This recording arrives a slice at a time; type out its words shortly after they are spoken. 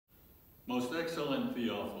Most excellent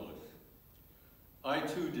Theophilus, I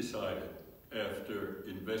too decided, after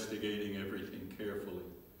investigating everything carefully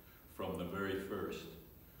from the very first,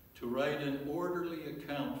 to write an orderly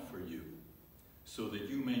account for you, so that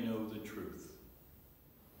you may know the truth.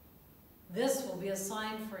 This will be a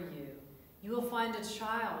sign for you. You will find a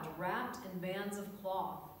child wrapped in bands of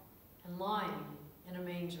cloth and lying in a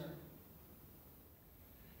manger.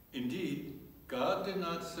 Indeed, God did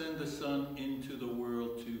not send the Son into the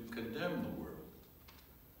world to condemn the world,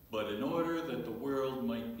 but in order that the world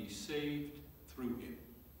might be saved through him.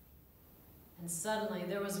 And suddenly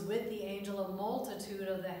there was with the angel a multitude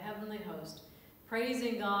of the heavenly host,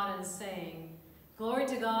 praising God and saying, "Glory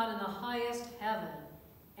to God in the highest heaven,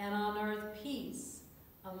 and on earth peace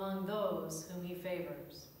among those whom he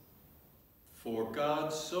favors." For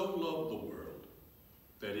God so loved the world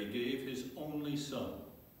that he gave his only Son,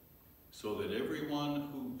 so that everyone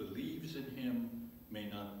who believes in him may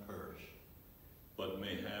not perish, but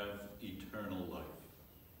may have eternal life.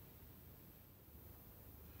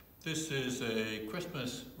 This is a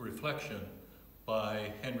Christmas reflection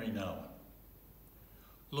by Henry Nouwen.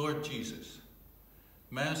 Lord Jesus,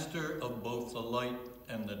 Master of both the light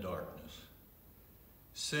and the darkness,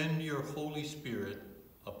 send your Holy Spirit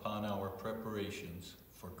upon our preparations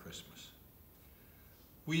for Christmas.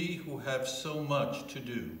 We who have so much to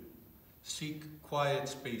do seek quiet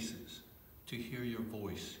spaces to hear your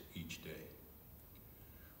voice each day.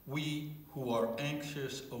 We who are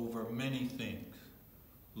anxious over many things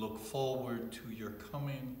look forward to your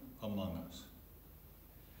coming among us.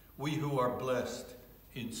 We who are blessed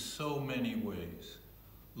in so many ways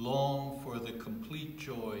long for the complete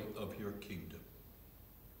joy of your kingdom.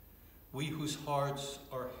 We whose hearts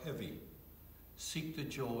are heavy seek the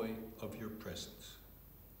joy of your presence.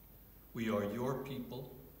 We are your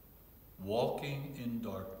people, walking in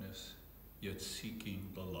darkness, yet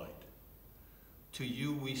seeking the light. To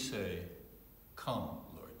you we say, come,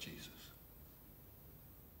 Lord Jesus.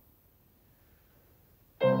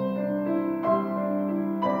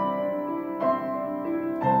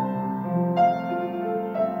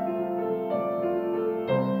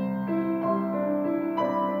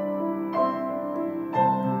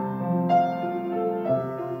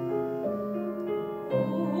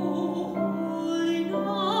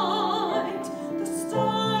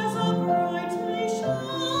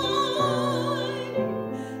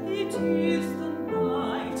 It is the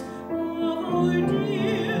night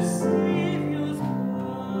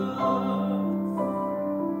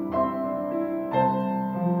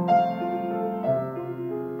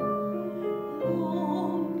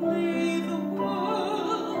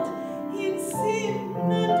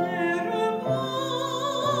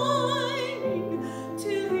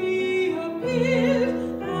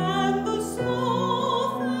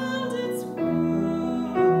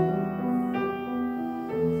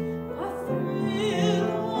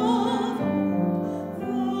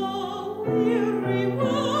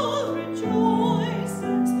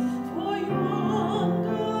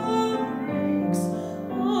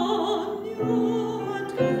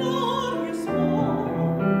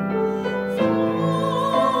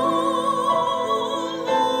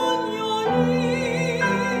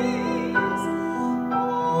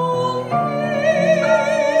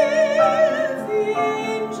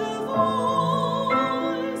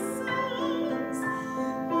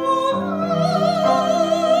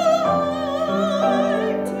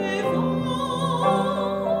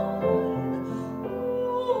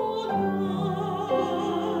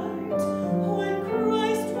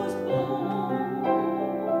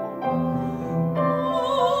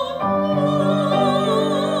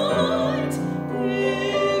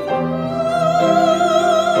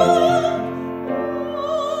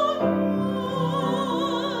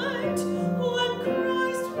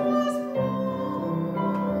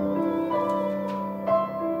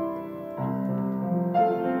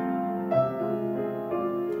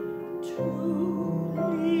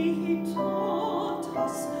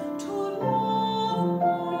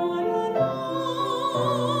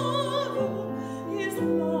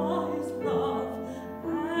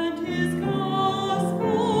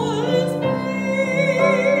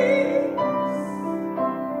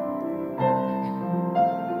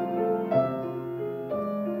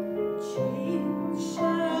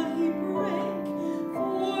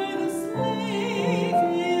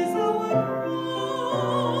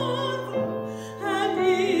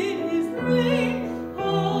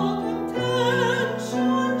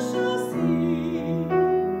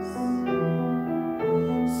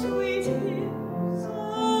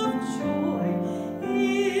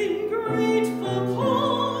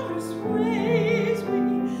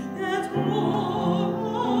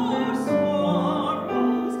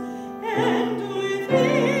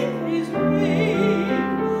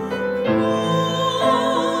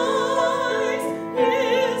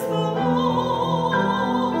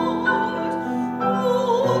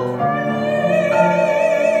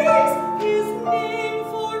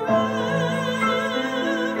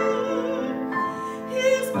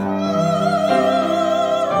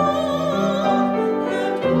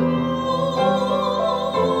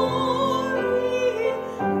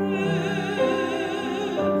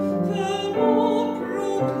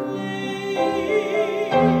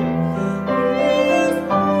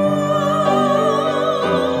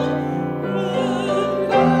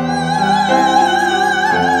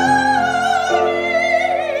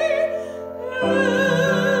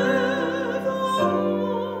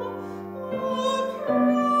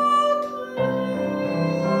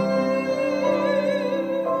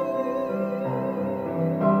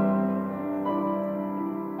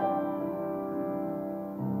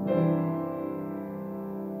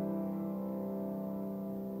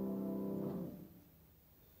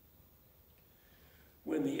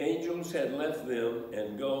angels had left them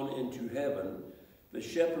and gone into heaven, the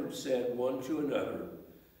shepherds said one to another,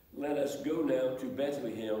 "Let us go now to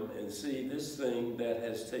Bethlehem and see this thing that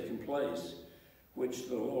has taken place, which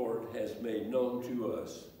the Lord has made known to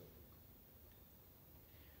us."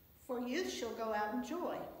 For youth shall go out in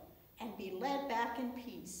joy and be led back in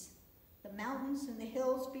peace. The mountains and the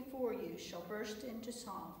hills before you shall burst into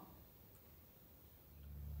song.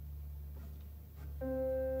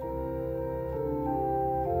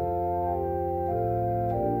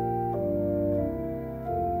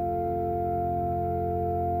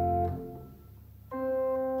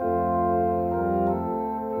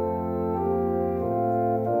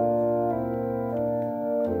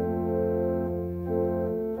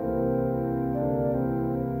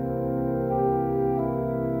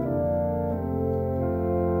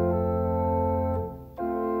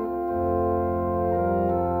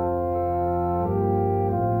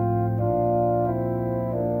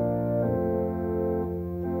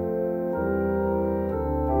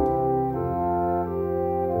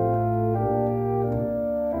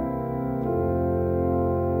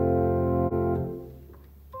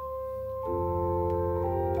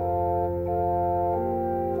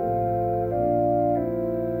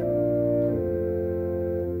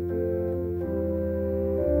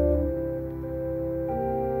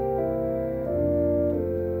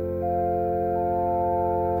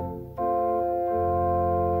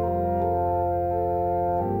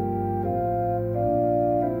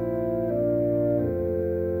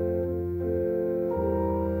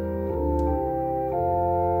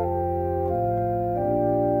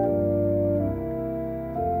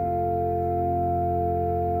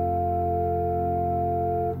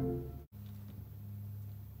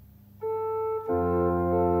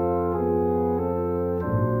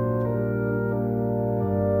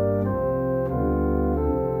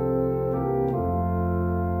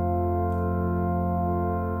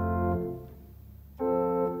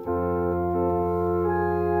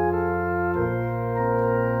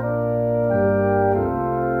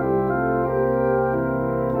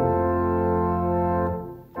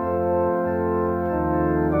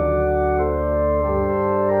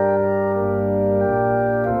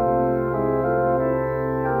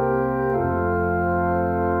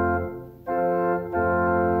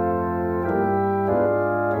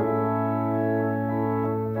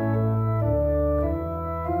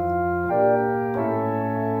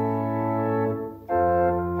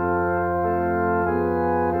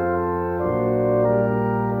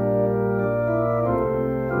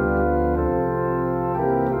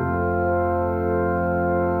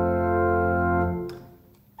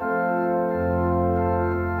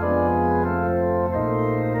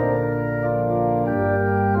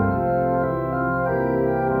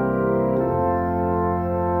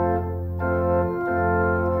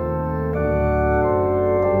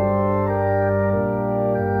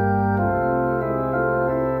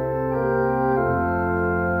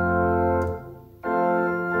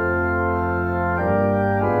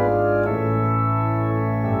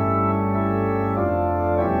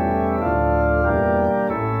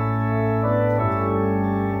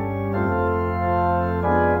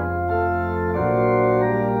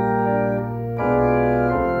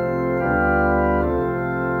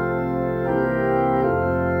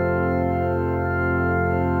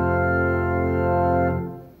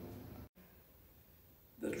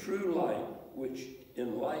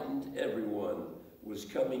 was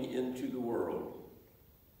coming into the world.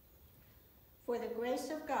 For the grace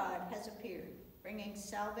of God has appeared, bringing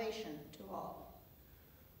salvation to all.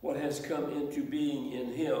 What has come into being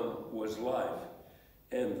in him was life,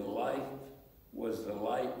 and the life was the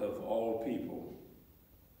light of all people.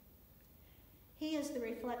 He is the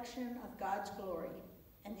reflection of God's glory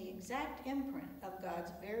and the exact imprint of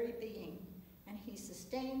God's very being, and he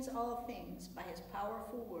sustains all things by his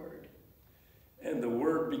powerful word. And the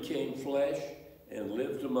Word became flesh and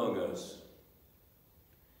lived among us.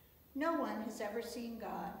 No one has ever seen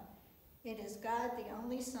God. It is God, the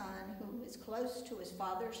only Son, who is close to his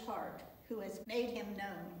Father's heart, who has made him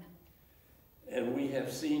known. And we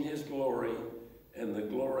have seen his glory, and the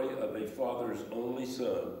glory of a Father's only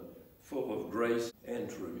Son, full of grace and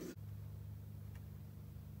truth.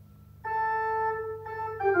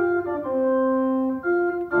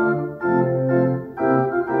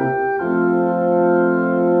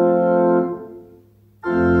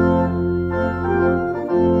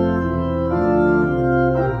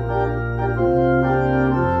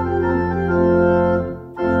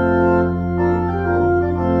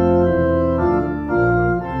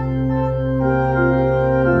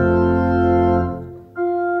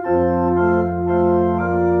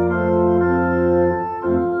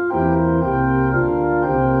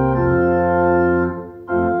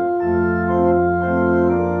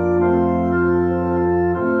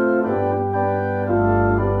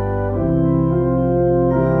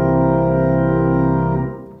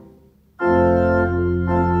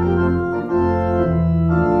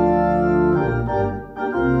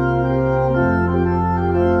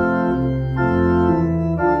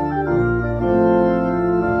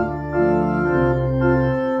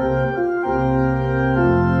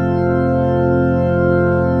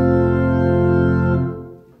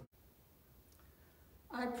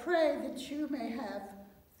 I pray that you may have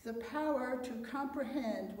the power to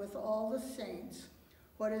comprehend with all the saints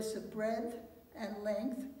what is the breadth and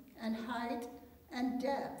length and height and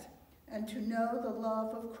depth, and to know the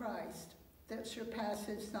love of Christ that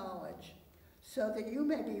surpasses knowledge, so that you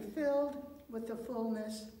may be filled with the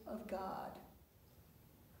fullness of God.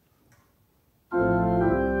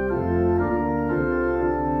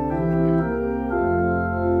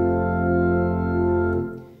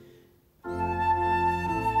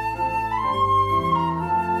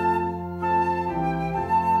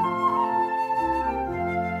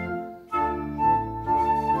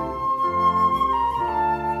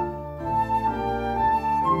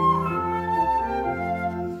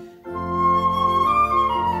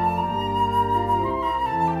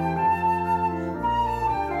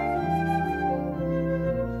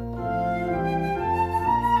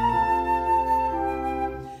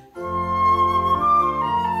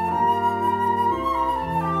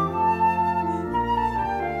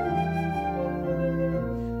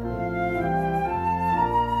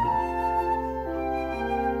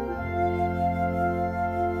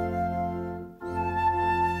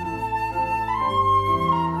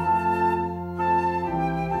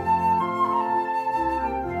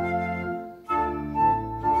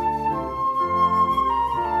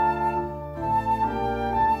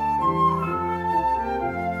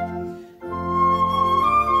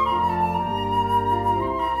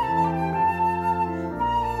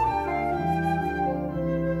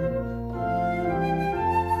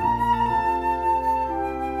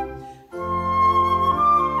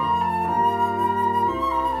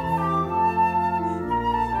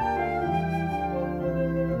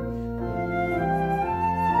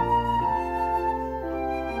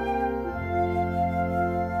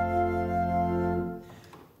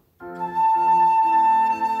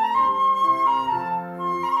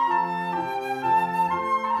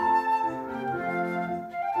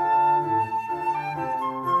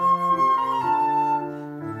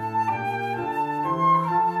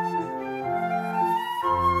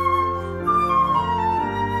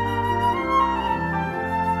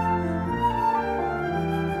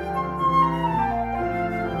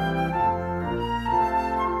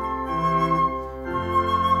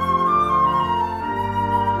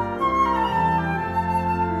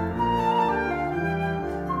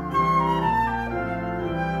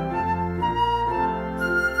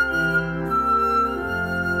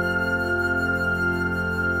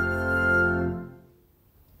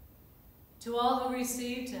 To all who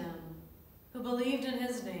received him, who believed in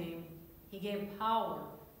his name, he gave power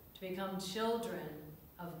to become children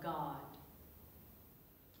of God.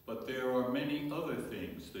 But there are many other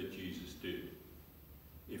things that Jesus did.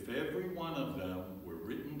 If every one of them were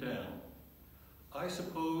written down, I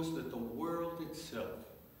suppose that the world itself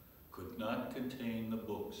could not contain the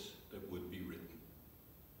books that would be written.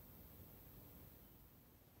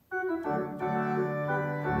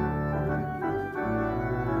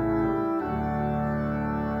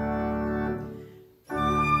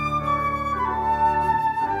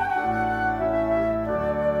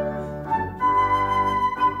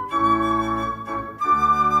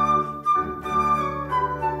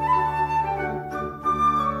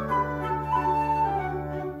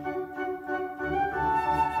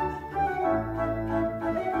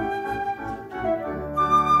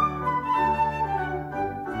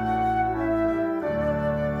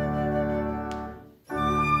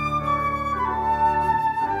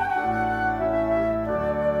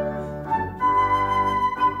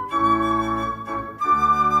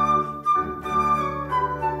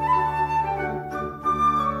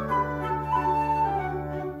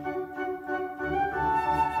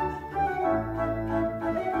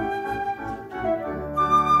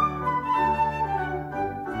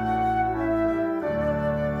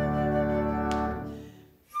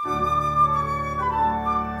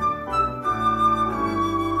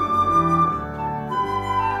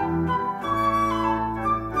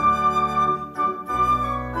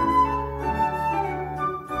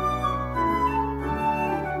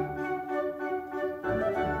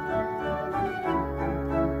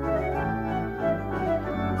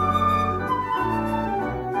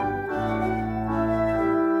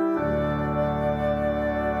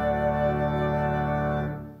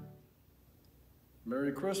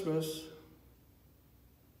 Merry Christmas.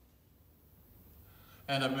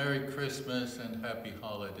 And a Merry Christmas and Happy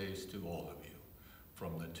Holidays to all of you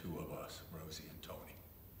from the two of us, Rosie and Tony.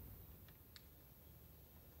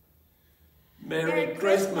 Merry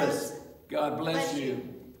Christmas. God bless you.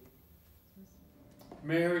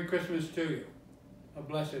 Merry Christmas to you, a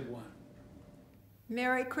blessed one.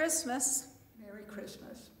 Merry Christmas. Merry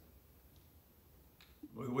Christmas.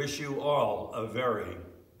 We wish you all a very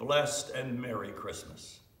blessed and Merry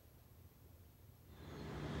Christmas.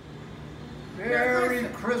 Merry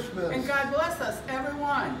Christmas. And God bless us,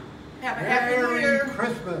 everyone. Have a happy New Year. Merry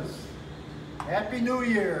Christmas. Happy New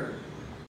Year.